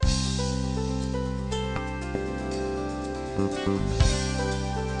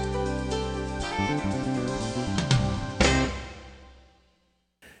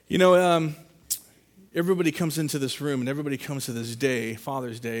You know, everybody comes into this room and everybody comes to this day,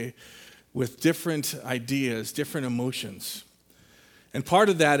 Father's Day, with different ideas, different emotions. And part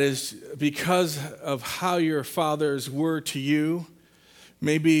of that is because of how your fathers were to you.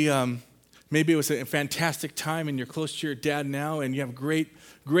 Maybe it was a fantastic time and you're close to your dad now and you have great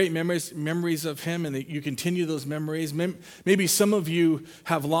memories of him and that you continue those memories. Maybe some of you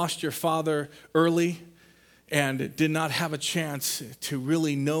have lost your father early and did not have a chance to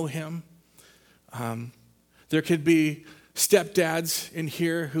really know him. There could be stepdads in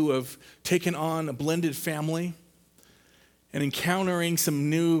here who have taken on a blended family and encountering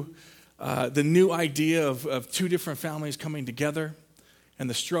the new idea of two different families coming together and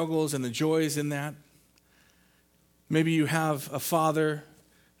the struggles and the joys in that. Maybe you have a father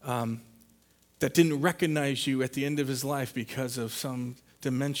that didn't recognize you at the end of his life because of some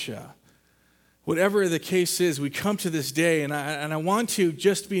dementia. Whatever the case is, we come to this day, and I want to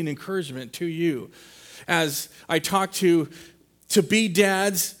just be an encouragement to you. As I talk to be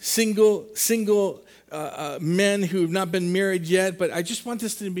dads, single men who have not been married yet, but I just want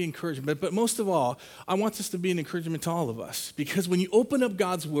this to be encouragement. But most of all, I want this to be an encouragement to all of us. Because when you open up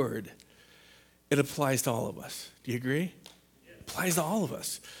God's word, it applies to all of us. Do you agree? Yeah. It applies to all of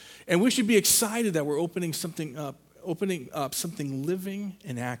us. And we should be excited that we're opening up something living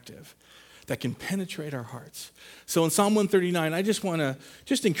and active that can penetrate our hearts. So in Psalm 139, I just want to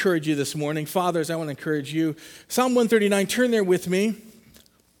encourage you this morning. Fathers, I want to encourage you. Psalm 139, turn there with me.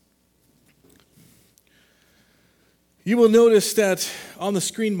 You will notice that on the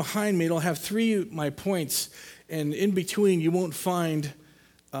screen behind me, it'll have my points, and in between you won't find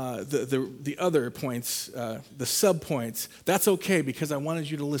the other points, the sub-points. That's okay because I wanted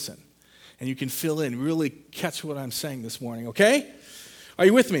you to listen, and you can fill in, really catch what I'm saying this morning, okay? Are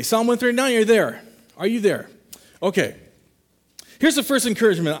you with me? Psalm 139, you're there. Are you there? Okay. Here's the first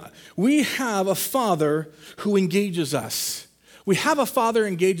encouragement. We have a Father who engages us. We have a Father who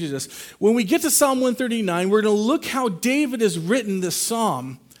engages us. When we get to Psalm 139, we're going to look how David has written this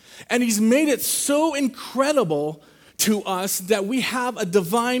psalm, and he's made it so incredible to us that we have a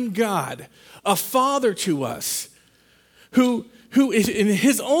divine God, a Father to us, who in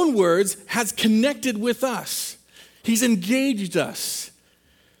his own words has connected with us. He's engaged us.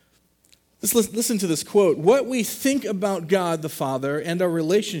 Let's listen to this quote. What we think about God the Father and our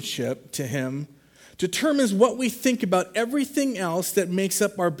relationship to him determines what we think about everything else that makes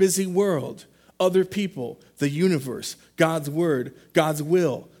up our busy world. Other people, the universe, God's word, God's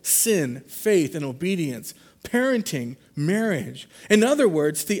will, sin, faith, and obedience, parenting, marriage. In other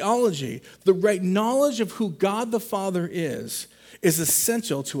words, theology, the right knowledge of who God the Father is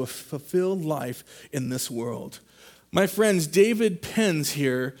essential to a fulfilled life in this world. My friends, David pens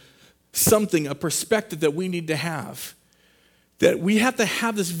here a perspective that we need to have. That we have to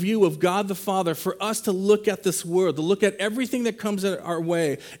have this view of God the Father for us to look at this world, to look at everything that comes our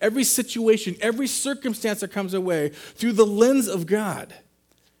way, every situation, every circumstance that comes our way through the lens of God.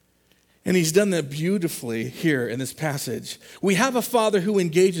 And he's done that beautifully here in this passage. We have a Father who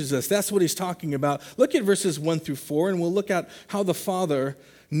engages us. That's what he's talking about. Look at verses 1 through 4, and we'll look at how the Father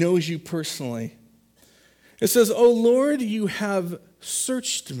knows you personally. It says, "O Lord, you have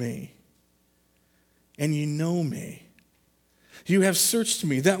searched me, and you know me." You have searched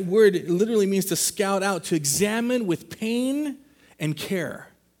me. That word literally means to scout out, to examine with pain and care.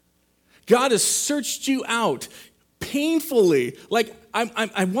 God has searched you out painfully. Like,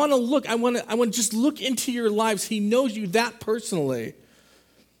 I want to look. I want to just look into your lives. He knows you that personally.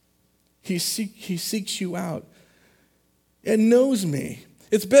 He seeks you out and knows me.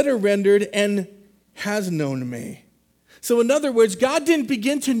 It's better rendered, and has known me. So in other words, God didn't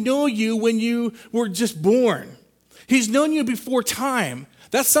begin to know you when you were just born. He's known you before time.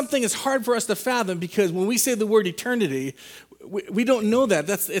 That's something that's hard for us to fathom because when we say the word eternity, we don't know that.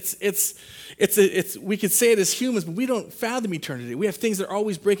 We could say it as humans, but we don't fathom eternity. We have things that are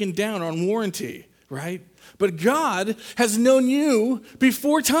always breaking down on warranty, right? But God has known you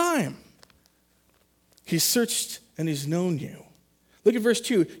before time. He's searched and he's known you. Look at verse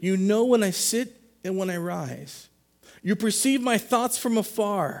 2. You know when I sit and when I rise. You perceive my thoughts from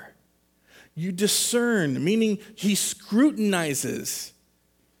afar. You discern, meaning he scrutinizes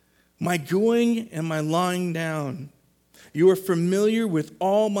my going and my lying down. You are familiar with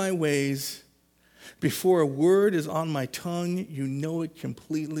all my ways. Before a word is on my tongue, you know it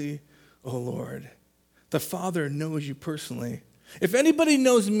completely, O Lord. The Father knows you personally. If anybody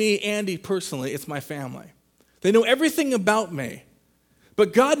knows me, Andy, personally, it's my family. They know everything about me.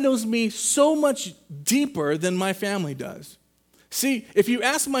 But God knows me so much deeper than my family does. See, if you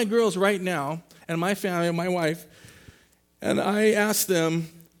ask my girls right now, and my family, and my wife, and I ask them,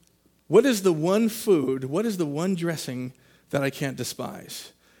 what is the one food, what is the one dressing that I can't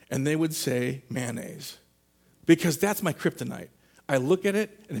despise? And they would say mayonnaise. Because that's my kryptonite. I look at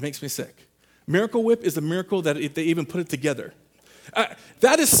it, and it makes me sick. Miracle Whip is a miracle that they even put it together.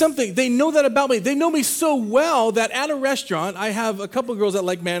 That is something, they know that about me. They know me so well that at a restaurant, I have a couple of girls that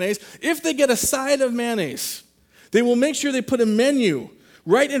like mayonnaise. If they get a side of mayonnaise, they will make sure they put a menu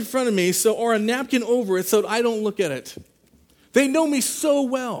right in front of me or a napkin over it so I don't look at it. They know me so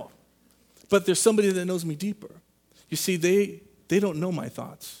well. But there's somebody that knows me deeper. You see, they don't know my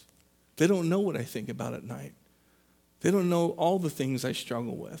thoughts. They don't know what I think about at night. They don't know all the things I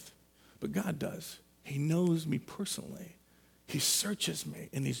struggle with. But God does. He knows me personally. He searches me,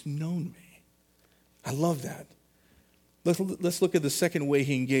 and he's known me. I love that. Let's look at the second way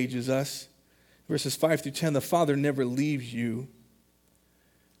he engages us. Verses 5 through 10, the Father never leaves you.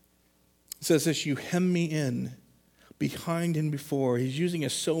 It says this, you hem me in, behind and before. He's using a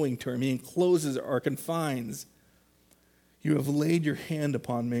sewing term. He encloses or confines. You have laid your hand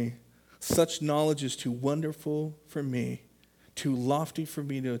upon me. Such knowledge is too wonderful for me, too lofty for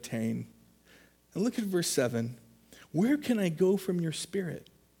me to attain. And look at verse 7. Where can I go from your spirit?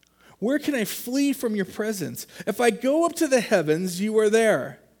 Where can I flee from your presence? If I go up to the heavens, you are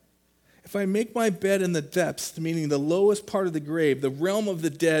there. If I make my bed in the depths, meaning the lowest part of the grave, the realm of the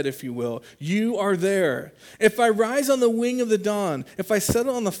dead, if you will, you are there. If I rise on the wing of the dawn, if I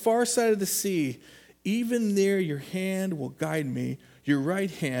settle on the far side of the sea, even there your hand will guide me. Your right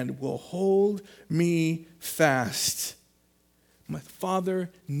hand will hold me fast. My Father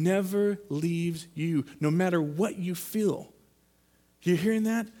never leaves you, no matter what you feel. You hearing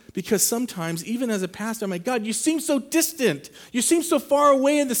that? Because sometimes, even as a pastor, I'm like, God, you seem so distant. You seem so far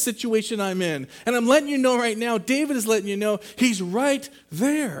away in the situation I'm in. And I'm letting you know right now, David is letting you know, he's right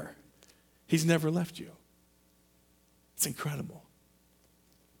there. He's never left you. It's incredible.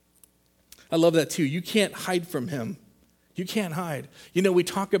 I love that too. You can't hide from him. You can't hide. You know, we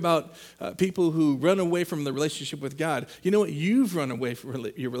talk about people who run away from the relationship with God. You know what? You've run away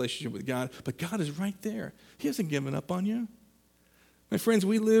from your relationship with God, but God is right there. He hasn't given up on you. My friends,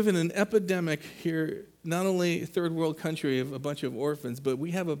 we live in an epidemic here, not only a third world country of a bunch of orphans, but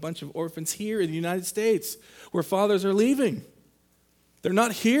we have a bunch of orphans here in the United States where fathers are leaving. They're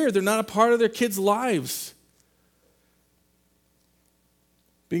not here. They're not a part of their kids' lives.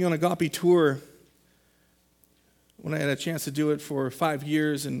 Being on Agape tour, when I had a chance to do it for 5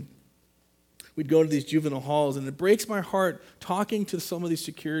 years, and we'd go to these juvenile halls, and it breaks my heart talking to some of these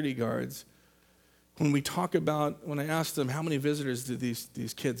security guards when I asked them, how many visitors do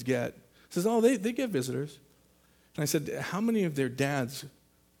these kids get? He says, oh, they get visitors. And I said, how many of their dads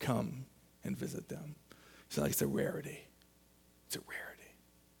come and visit them? He said, it's a rarity. It's a rarity.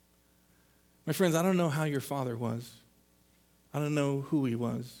 My friends, I don't know how your father was. I don't know who he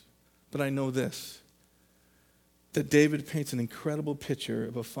was, but I know this, that David paints an incredible picture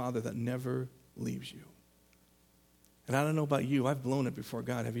of a father that never leaves you. And I don't know about you, I've blown it before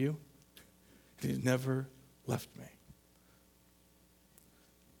God, have you? He's never left me.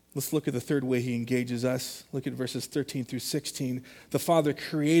 Let's look at the third way he engages us. Look at verses 13 through 16. The Father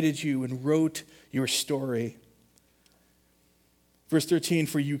created you and wrote your story. Verse 13,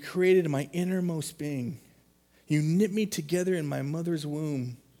 for you created my innermost being. You knit me together in my mother's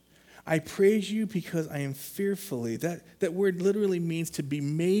womb. I praise you because I am fearfully. That word literally means to be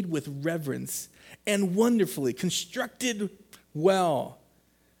made with reverence and wonderfully, constructed well.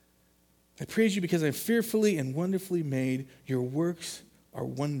 I praise you because I'm fearfully and wonderfully made. Your works are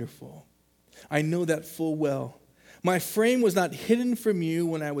wonderful. I know that full well. My frame was not hidden from you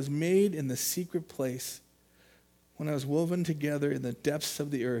when I was made in the secret place. When I was woven together in the depths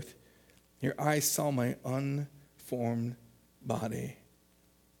of the earth, your eyes saw my unformed body.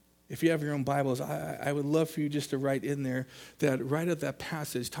 If you have your own Bibles, I would love for you just to write in there that right at that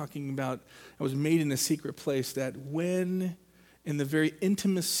passage talking about I was made in a secret place, that when in the very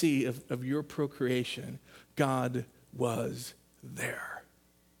intimacy of your procreation, God was there.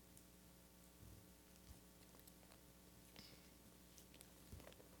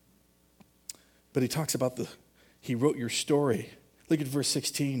 But he talks about he wrote your story. Look at verse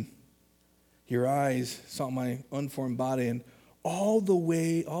 16. Your eyes saw my unformed body, and all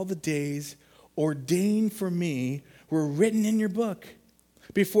the days ordained for me were written in your book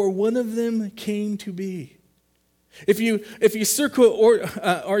before one of them came to be. If you circle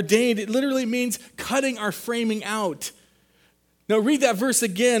ordained, it literally means cutting or framing out. Now read that verse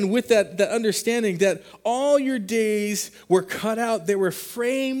again with that understanding that all your days were cut out. They were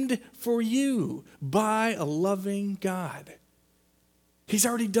framed for you by a loving God. He's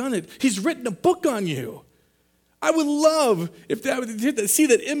already done it. He's written a book on you. I would love if that see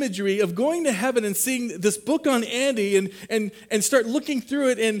that imagery of going to heaven and seeing this book on Andy and start looking through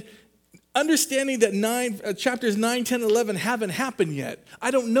it and understanding that chapters 9, 10, 11 haven't happened yet. I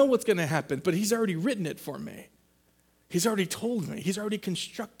don't know what's going to happen, but he's already written it for me. He's already told me. He's already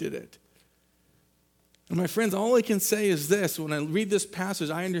constructed it. And my friends, all I can say is this. When I read this passage,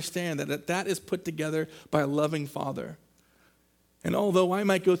 I understand that is put together by a loving Father. And although I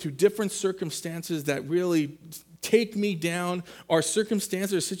might go through different circumstances that really take me down, or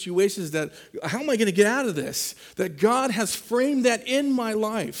circumstances or situations that, how am I going to get out of this? That God has framed that in my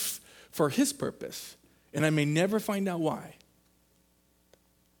life for his purpose. And I may never find out why.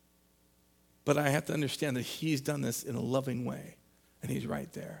 But I have to understand that he's done this in a loving way. And he's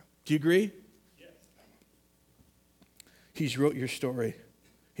right there. Do you agree? Yes. He's wrote your story.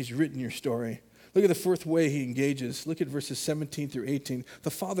 He's written your story. Look at the fourth way he engages. Look at verses 17 through 18. The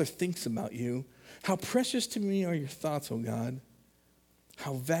Father thinks about you. How precious to me are your thoughts, O God.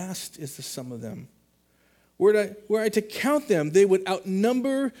 How vast is the sum of them. Were I to count them, they would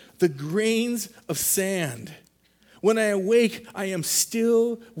outnumber the grains of sand. When I awake, I am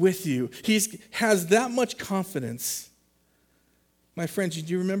still with you. He has that much confidence. My friends,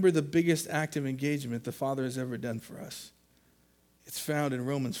 do you remember the biggest act of engagement the Father has ever done for us? It's found in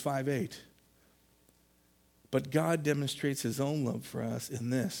Romans 5:8. But God demonstrates his own love for us in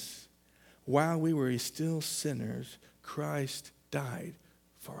this. While we were still sinners, Christ died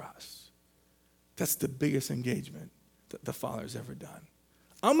for us. That's the biggest engagement that the Father's ever done.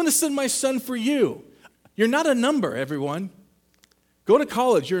 I'm going to send my son for you. You're not a number, everyone. Go to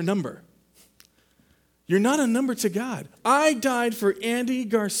college, you're a number. You're not a number to God. I died for Andy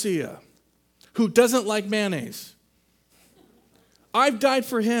Garcia, who doesn't like mayonnaise. I've died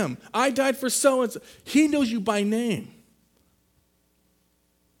for him. I died for so-and-so. He knows you by name.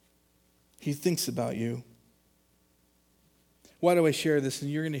 He thinks about you. Why do I share this?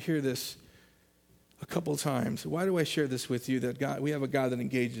 And you're going to hear this a couple times. Why do I share this with you, that we have a God that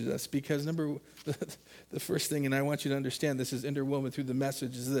engages us? Because the first thing, and I want you to understand this is interwoven through the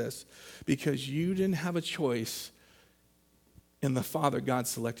message, is this. Because you didn't have a choice in the Father God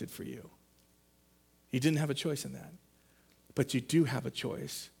selected for you. You didn't have a choice in that. But you do have a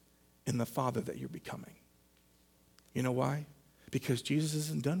choice in the Father that you're becoming. You know why? Because Jesus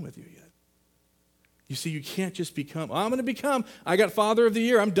isn't done with you yet. You see, you can't just become, I'm going to become, I got Father of the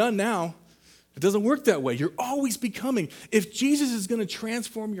Year, I'm done now. It doesn't work that way. You're always becoming. If Jesus is going to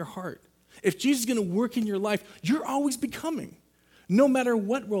transform your heart, if Jesus is going to work in your life, you're always becoming, no matter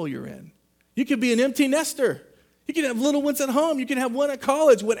what role you're in. You could be an empty nester. You can have little ones at home. You can have one at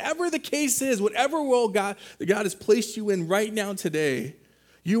college. Whatever the case is, whatever role God has placed you in right now today,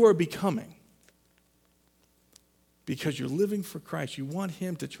 you are becoming. Because you're living for Christ. You want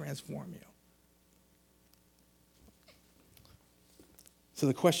him to transform you. So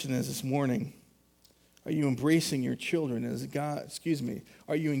the question is this morning, are you embracing your children as God,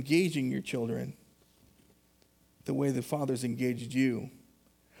 are you engaging your children the way the Father's engaged you?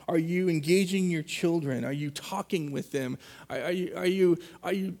 Are you engaging your children? Are you talking with them? Are you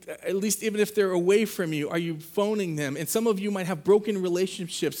at least even if they're away from you, are you phoning them? And some of you might have broken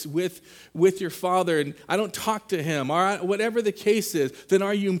relationships with your father, and I don't talk to him, or whatever the case is, then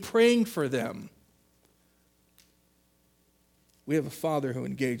are you praying for them? We have a Father who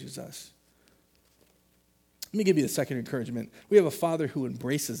engages us. Let me give you the second encouragement. We have a Father who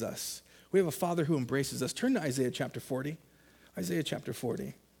embraces us. We have a Father who embraces us. Turn to Isaiah chapter 40. Isaiah chapter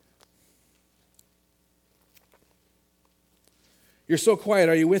 40. You're so quiet.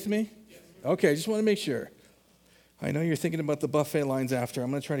 Are you with me? Okay, I just want to make sure. I know you're thinking about the buffet lines after. I'm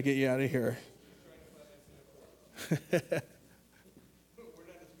going to try to get you out of here.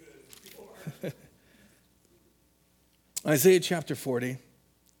 Isaiah chapter 40.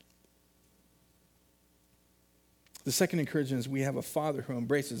 The second encouragement is we have a Father who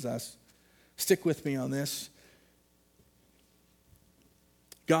embraces us. Stick with me on this.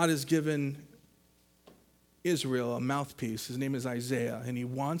 God has given Israel a mouthpiece. His name is Isaiah, and he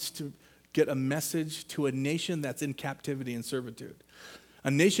wants to get a message to a nation that's in captivity and servitude,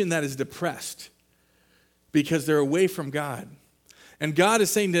 a nation that is depressed because they're away from God. And God is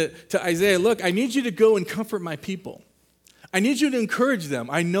saying to Isaiah, look, I need you to go and comfort my people. I need you to encourage them.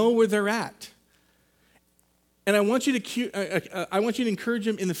 I know where they're at. And I want you to encourage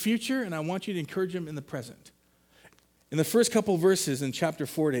them in the future, and I want you to encourage them in the present. In the first couple verses in chapter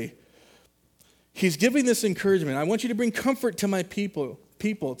 40, He's giving this encouragement. I want you to bring comfort to my people.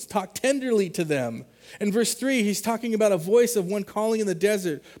 Talk tenderly to them. In verse 3, he's talking about a voice of one calling in the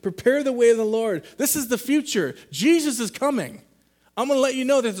desert. Prepare the way of the Lord. This is the future. Jesus is coming. I'm going to let you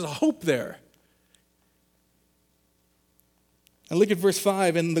know there's a hope there. And look at verse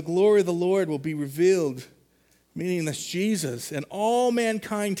 5. And the glory of the Lord will be revealed, meaning that's Jesus, and all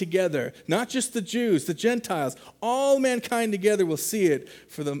mankind together, not just the Jews, the Gentiles, all mankind together will see it,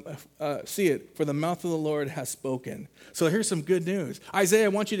 for the mouth of the Lord has spoken. So here's some good news. Isaiah, I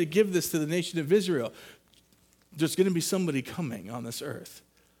want you to give this to the nation of Israel. There's going to be somebody coming on this earth.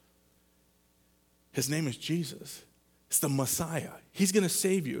 His name is Jesus. It's the Messiah. He's going to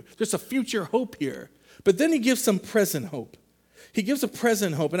save you. There's a future hope here. But then he gives some present hope. He gives a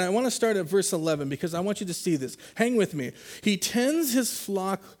present hope, and I want to start at verse 11 because I want you to see this. Hang with me. He tends his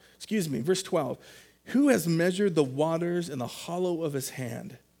flock, verse 12. Who has measured the waters in the hollow of his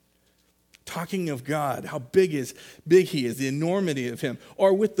hand? Talking of God, how big he is, the enormity of him.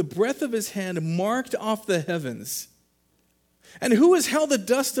 Or with the breath of his hand marked off the heavens. And who has held the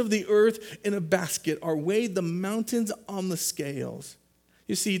dust of the earth in a basket or weighed the mountains on the scales?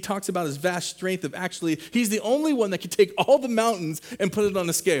 You see, he talks about his vast strength of actually, he's the only one that can take all the mountains and put it on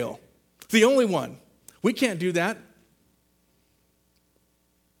a scale. The only one. We can't do that.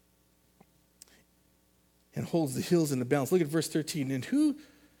 And holds the hills in the balance. Look at verse 13. And who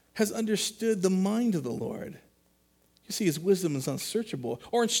has understood the mind of the Lord? You see, his wisdom is unsearchable.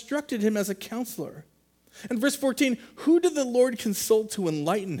 Or instructed him as a counselor. And verse 14. Who did the Lord consult to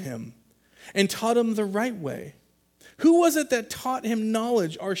enlighten him and taught him the right way? Who was it that taught him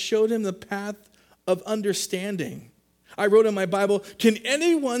knowledge or showed him the path of understanding? I wrote in my Bible, can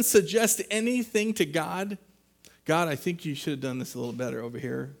anyone suggest anything to God? God, I think you should have done this a little better over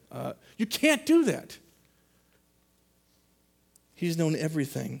here. You can't do that. He's known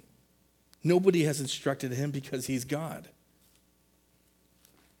everything. Nobody has instructed him because he's God.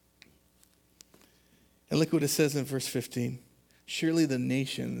 And look what it says in verse 15. Surely the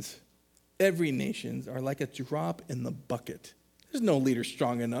nations, every nation, are like a drop in the bucket. There's no leader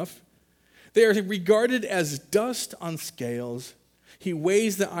strong enough. They are regarded as dust on scales. He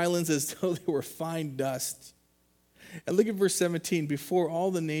weighs the islands as though they were fine dust. And look at verse 17. Before him,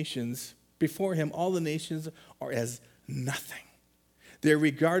 all the nations are as nothing. They're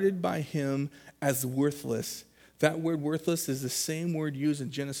regarded by him as worthless. That word worthless is the same word used in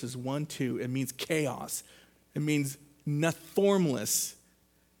Genesis 1:2. It means chaos. It means not formless.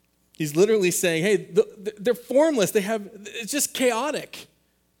 He's literally saying, hey, they're formless. It's just chaotic.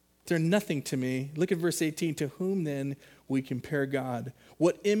 They're nothing to me. Look at verse 18. To whom then will you compare God?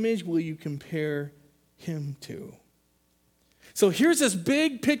 What image will you compare him to? So here's this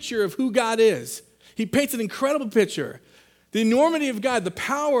big picture of who God is. He paints an incredible picture. The enormity of God, the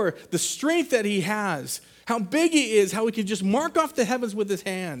power, the strength that he has, how big he is, how he can just mark off the heavens with his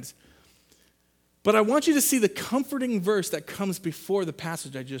hands. But I want you to see the comforting verse that comes before the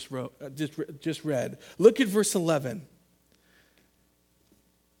passage I just read. Look at verse 11.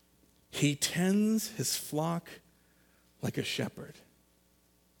 He tends his flock like a shepherd.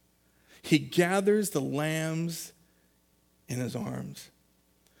 He gathers the lambs in his arms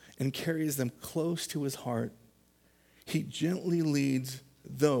and carries them close to his heart. He gently leads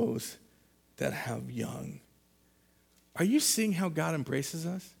those that have young. Are you seeing how God embraces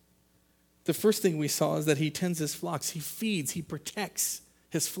us? The first thing we saw is that he tends his flocks. He feeds, he protects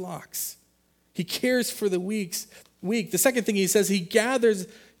his flocks. He cares for the weak. The second thing he says, he gathers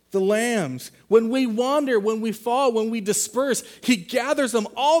the lambs. When we wander, when we fall, when we disperse, he gathers them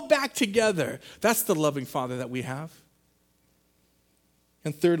all back together. That's the loving Father that we have.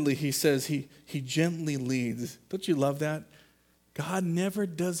 And thirdly, he says he gently leads. Don't you love that? God never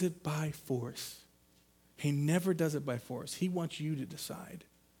does it by force. He never does it by force. He wants you to decide.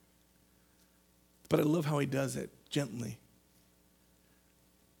 But I love how he does it, gently.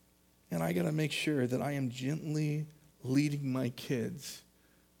 And I got to make sure that I am gently leading my kids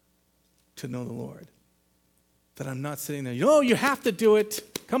to know the Lord. That I'm not sitting there, you have to do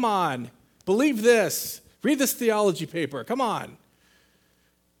it. Come on. Believe this. Read this theology paper. Come on.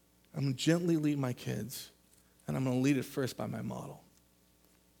 I'm going to gently lead my kids, and I'm going to lead it first by my model.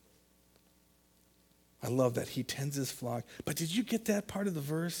 I love that. He tends his flock. But did you get that part of the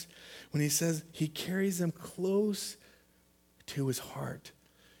verse when he says he carries them close to his heart?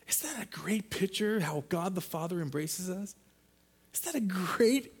 Isn't that a great picture how God the Father embraces us? Isn't that a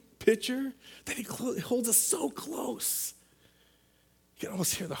great picture that he holds us so close? You can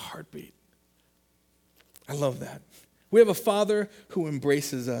almost hear the heartbeat. I love that. We have a Father who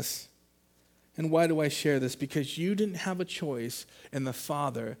embraces us. And why do I share this? Because you didn't have a choice in the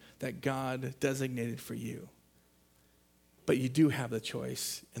Father that God designated for you. But you do have the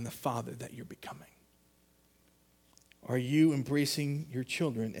choice in the Father that you're becoming. Are you embracing your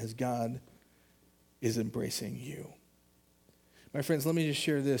children as God is embracing you? My friends, let me just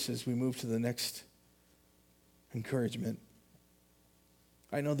share this as we move to the next encouragement.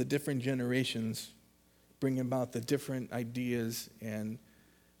 I know the different generations bring about the different ideas, and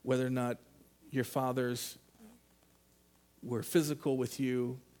whether or not your fathers were physical with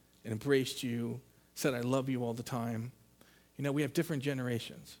you and embraced you, said, I love you all the time. You know, we have different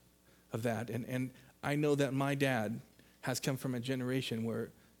generations of that. And I know that my dad has come from a generation where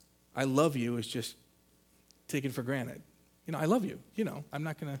I love you is just taken for granted. You know, I love you. You know, I'm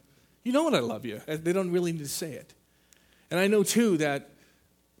not going to, you know what I love you. They don't really need to say it. And I know, too, that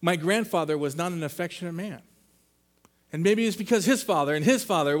my grandfather was not an affectionate man. And maybe it's because his father,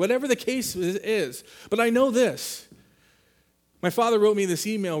 whatever the case is. But I know this. My father wrote me this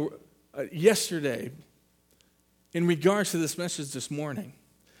email yesterday in regards to this message this morning.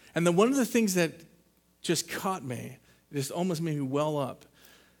 And then one of the things that just caught me, just almost made me well up,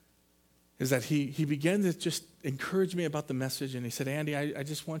 is that he began to just encourage me about the message. And he said, Andy, I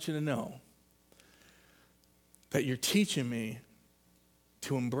just want you to know that you're teaching me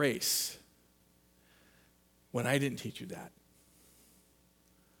to embrace when I didn't teach you that.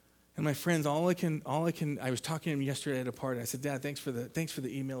 And my friends, I was talking to him yesterday at a party. I said, Dad, thanks for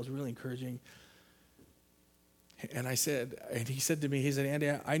the email. It was really encouraging. And he said to me, he said,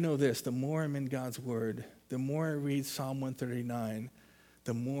 Andy, I know this. The more I'm in God's word, the more I read Psalm 139,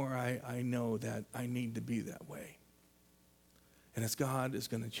 the more I know that I need to be that way. And as God is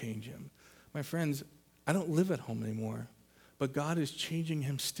going to change him. My friends, I don't live at home anymore, but God is changing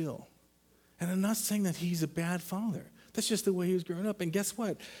him still. And I'm not saying that he's a bad father. That's just the way he was growing up. And guess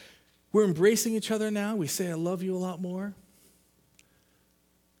what? We're embracing each other now. We say, I love you a lot more.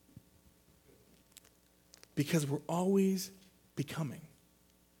 Because we're always becoming.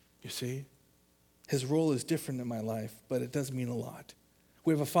 You see? His role is different in my life, but it does mean a lot.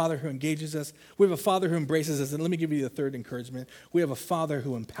 We have a father who engages us. We have a father who embraces us. And let me give you the third encouragement. We have a father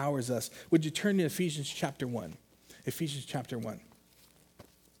who empowers us. Would you turn to Ephesians chapter 1? Ephesians chapter 1.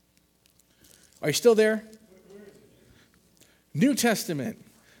 Are you still there? New Testament.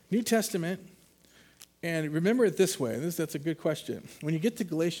 New Testament. And remember it this way. That's a good question. When you get to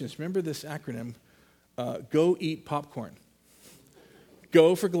Galatians, remember this acronym. Go eat popcorn.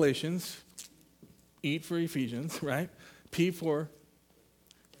 Go for Galatians. Eat for Ephesians, right? P for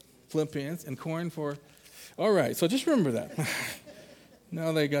Philippians. And corn for... All right, so just remember that.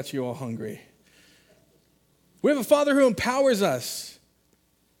 Now they got you all hungry. We have a Father who empowers us.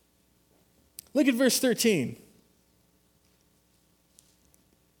 Look at verse 13.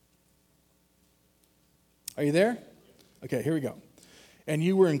 Are you there? Okay, here we go. And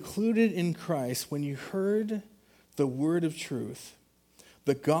you were included in Christ when you heard the word of truth,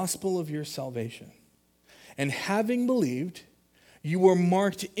 the gospel of your salvation. And having believed, you were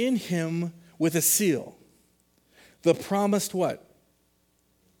marked in him with a seal. The promised what?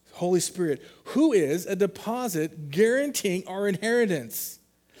 Holy Spirit, who is a deposit guaranteeing our inheritance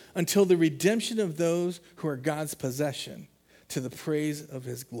until the redemption of those who are God's possession, to the praise of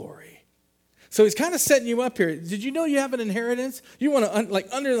his glory. So he's kind of setting you up here. Did you know you have an inheritance? You want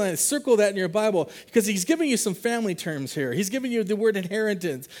to underline, circle that in your Bible, because he's giving you some family terms here. He's giving you the word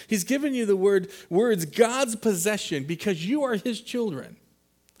inheritance. He's giving you the words God's possession, because you are his children.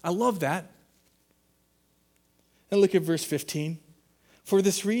 I love that. And look at verse 15. For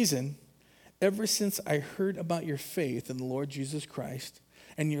this reason, ever since I heard about your faith in the Lord Jesus Christ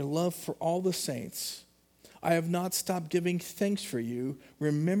and your love for all the saints, I have not stopped giving thanks for you,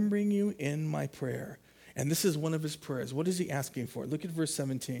 remembering you in my prayer. And this is one of his prayers. What is he asking for? Look at verse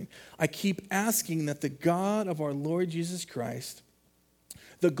 17. I keep asking that the God of our Lord Jesus Christ,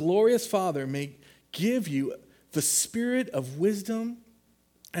 the glorious Father, may give you the spirit of wisdom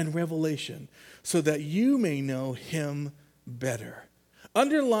and revelation so that you may know him better.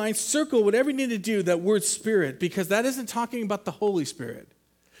 Underline, circle, whatever you need to do, that word spirit, because that isn't talking about the Holy Spirit.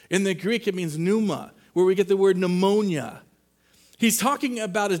 In the Greek, it means pneuma, where we get the word pneumonia. He's talking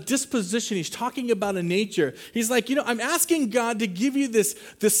about a disposition. He's talking about a nature. He's like, I'm asking God to give you this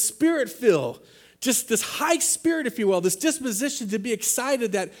spirit fill, just this high spirit, if you will, this disposition to be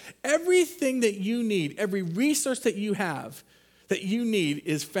excited that everything that you need, every resource that you have, that you need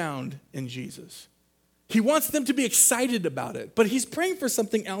is found in Jesus. He wants them to be excited about it, but he's praying for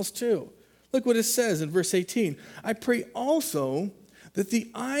something else too. Look what it says in verse 18. I pray also that the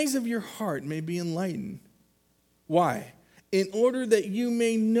eyes of your heart may be enlightened. Why? in order that you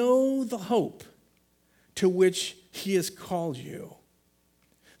may know the hope to which he has called you,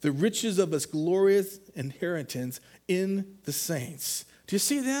 the riches of his glorious inheritance in the saints. Do you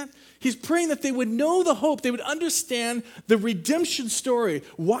see that? He's praying that they would know the hope, they would understand the redemption story.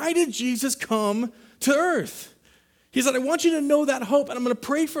 Why did Jesus come to earth? He said, I want you to know that hope, and I'm going to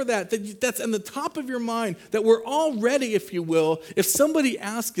pray for that's in the top of your mind, that we're all ready, if you will. If somebody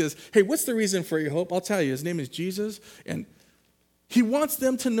asks us, hey, what's the reason for your hope? I'll tell you, his name is Jesus, and he wants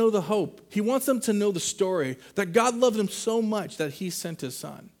them to know the hope. He wants them to know the story, that God loved them so much that he sent his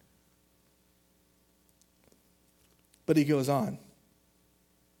son. But he goes on.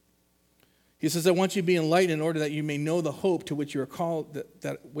 He says, I want you to be enlightened in order that you may know the hope to which you are called,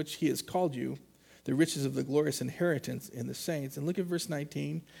 that which he has called you, the riches of the glorious inheritance in the saints. And look at verse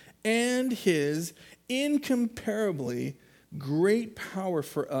 19. And his incomparably great power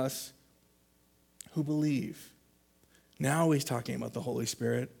for us who believe. Now he's talking about the Holy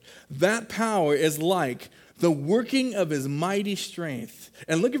Spirit. That power is like the working of his mighty strength.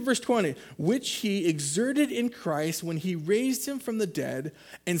 And look at verse 20. Which he exerted in Christ when he raised him from the dead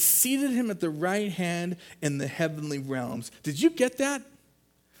and seated him at the right hand in the heavenly realms. Did you get that?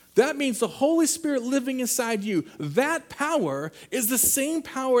 That means the Holy Spirit living inside you. That power is the same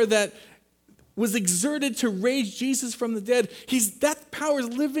power that was exerted to raise Jesus from the dead. That power is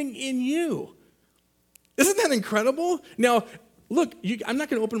living in you. Isn't that incredible? Now, look, I'm not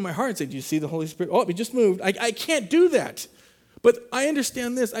going to open my heart and say, do you see the Holy Spirit? Oh, he just moved. I can't do that. But I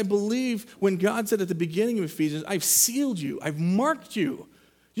understand this. I believe when God said at the beginning of Ephesians, I've sealed you. I've marked you.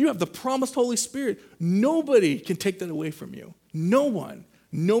 You have the promised Holy Spirit. Nobody can take that away from you. No one.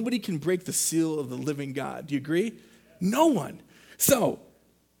 Nobody can break the seal of the living God. Do you agree? No one. So,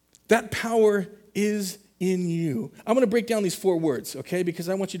 that power is in you. I'm going to break down these 4 words, okay? Because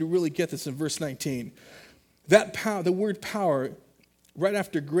I want you to really get this in verse 19. That power, the word power, right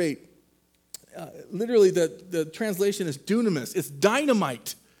after great, literally the translation is dunamis. It's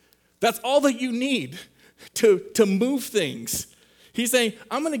dynamite. That's all that you need to move things. He's saying,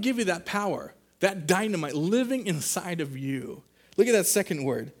 I'm going to give you that power, that dynamite living inside of you. Look at that second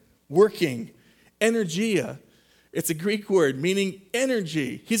word, working, energia. It's a Greek word meaning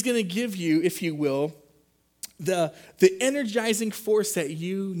energy. He's going to give you, if you will, the energizing force that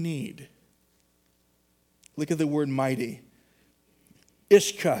you need. Look at the word mighty.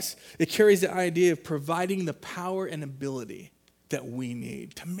 Ishkas. It carries the idea of providing the power and ability that we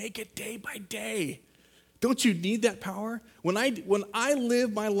need to make it day by day. Don't you need that power? When I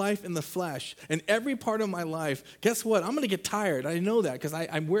live my life in the flesh, and every part of my life, guess what? I'm going to get tired. I know that because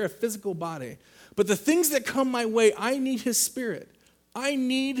I wear a physical body. But the things that come my way, I need his Spirit. I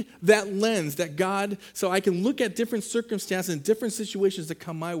need that lens that God, so I can look at different circumstances and different situations that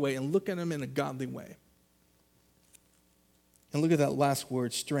come my way and look at them in a godly way. And look at that last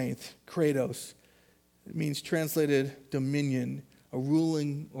word, strength, kratos. It means translated dominion, a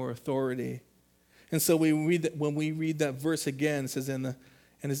ruling or authority. And so when we read that verse again, it says, and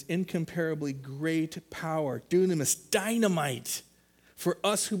his incomparably great power, dunamis, dynamite, for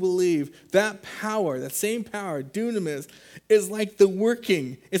us who believe, that power, that same power, dunamis, is like the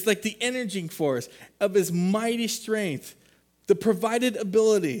working, it's like the energy force of his mighty strength, the provided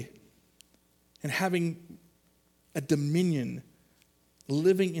ability, and having a dominion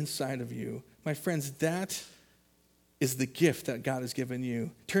living inside of you. My friends, that is the gift that God has given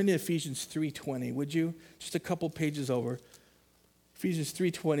you. Turn to Ephesians 3:20, would you? Just a couple pages over. Ephesians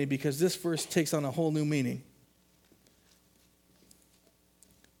 3:20, because this verse takes on a whole new meaning.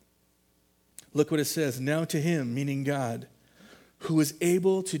 Look what it says. Now to him, meaning God, who is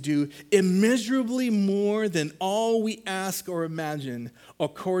able to do immeasurably more than all we ask or imagine,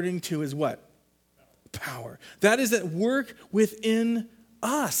 according to his what? Power. That is at work within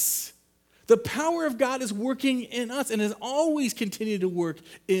us. The power of God is working in us and has always continued to work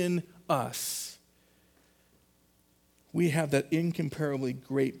in us. We have that incomparably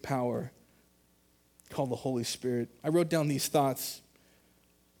great power called the Holy Spirit. I wrote down these thoughts.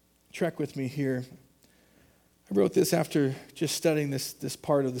 Track with me here. I wrote this after just studying this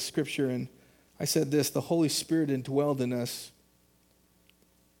part of the scripture, and I said this: the Holy Spirit indwelled in us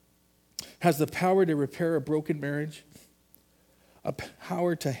has the power to repair a broken marriage, a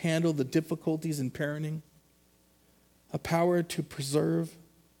power to handle the difficulties in parenting, a power to preserve,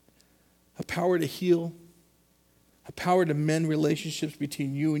 a power to heal, a power to mend relationships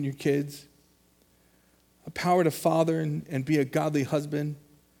between you and your kids, a power to father and be a godly husband,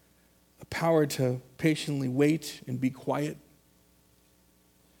 a power to patiently wait and be quiet.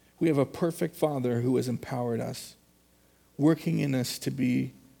 We have a perfect Father who has empowered us, working in us to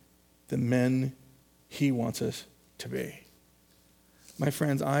be the men he wants us to be. My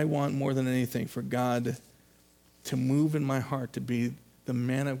friends, I want more than anything for God to move in my heart to be the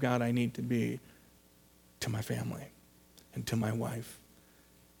man of God I need to be to my family and to my wife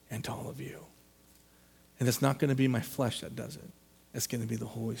and to all of you. And it's not going to be my flesh that does it. It's going to be the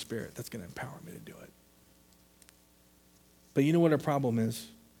Holy Spirit that's going to empower me to do it. But you know what our problem is?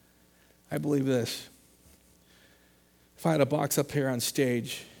 I believe this. If I had a box up here on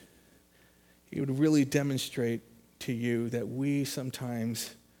stage, it would really demonstrate to you that we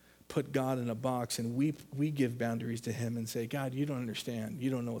sometimes put God in a box and we give boundaries to him and say, God, you don't understand. You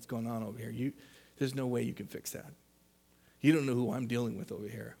don't know what's going on over here. There's no way you can fix that. You don't know who I'm dealing with over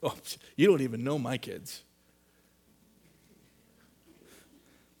here. Oh, you don't even know my kids.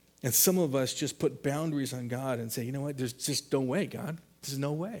 And some of us just put boundaries on God and say, you know what, there's just no way, God. There's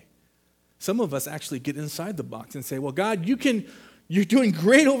no way. Some of us actually get inside the box and say, well, God, you're doing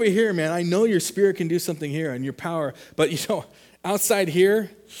great over here, man. I know your spirit can do something here and your power, but outside here,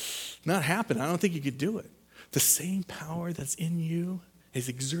 not happen. I don't think you could do it. The same power that's in you has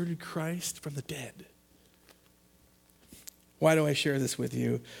exerted Christ from the dead. Why do I share this with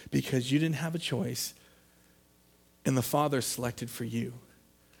you? Because you didn't have a choice and the Father selected for you.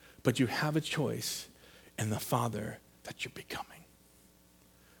 But you have a choice in the Father that you're becoming.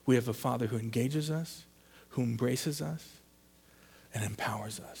 We have a Father who engages us, who embraces us, and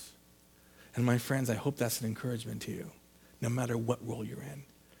empowers us. And my friends, I hope that's an encouragement to you, no matter what role you're in.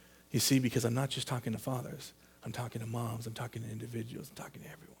 You see, because I'm not just talking to fathers. I'm talking to moms. I'm talking to individuals. I'm talking to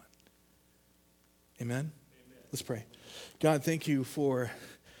everyone. Amen? Amen. Let's pray. God, thank you for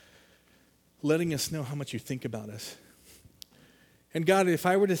letting us know how much you think about us. And God, if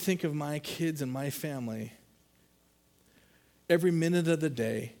I were to think of my kids and my family every minute of the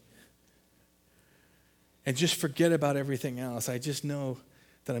day and just forget about everything else, I just know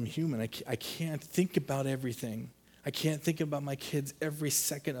that I'm human. I can't think about everything. I can't think about my kids every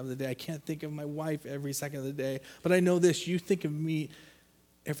second of the day. I can't think of my wife every second of the day. But I know this, you think of me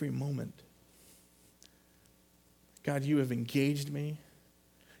every moment. God, you have engaged me.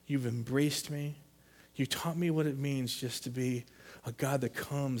 You've embraced me. You taught me what it means just to be a God that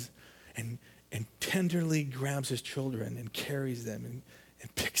comes and tenderly grabs his children and carries them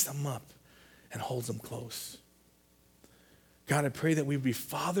and picks them up and holds them close. God, I pray that we'd be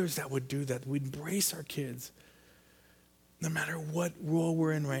fathers that would do that. We'd embrace our kids no matter what role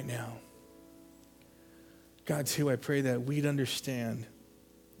we're in right now. God, too, I pray that we'd understand.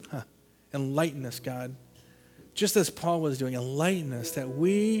 Enlighten us, God. Just as Paul was doing, enlighten us that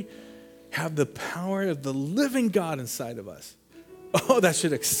we have the power of the living God inside of us. Oh, that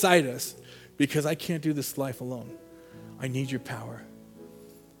should excite us because I can't do this life alone. I need your power.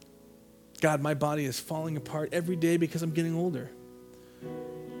 God, my body is falling apart every day because I'm getting older.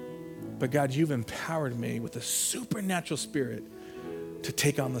 But God, you've empowered me with a supernatural spirit to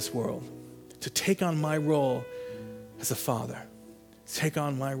take on this world, to take on my role as a father, to take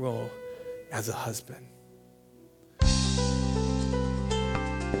on my role as a husband.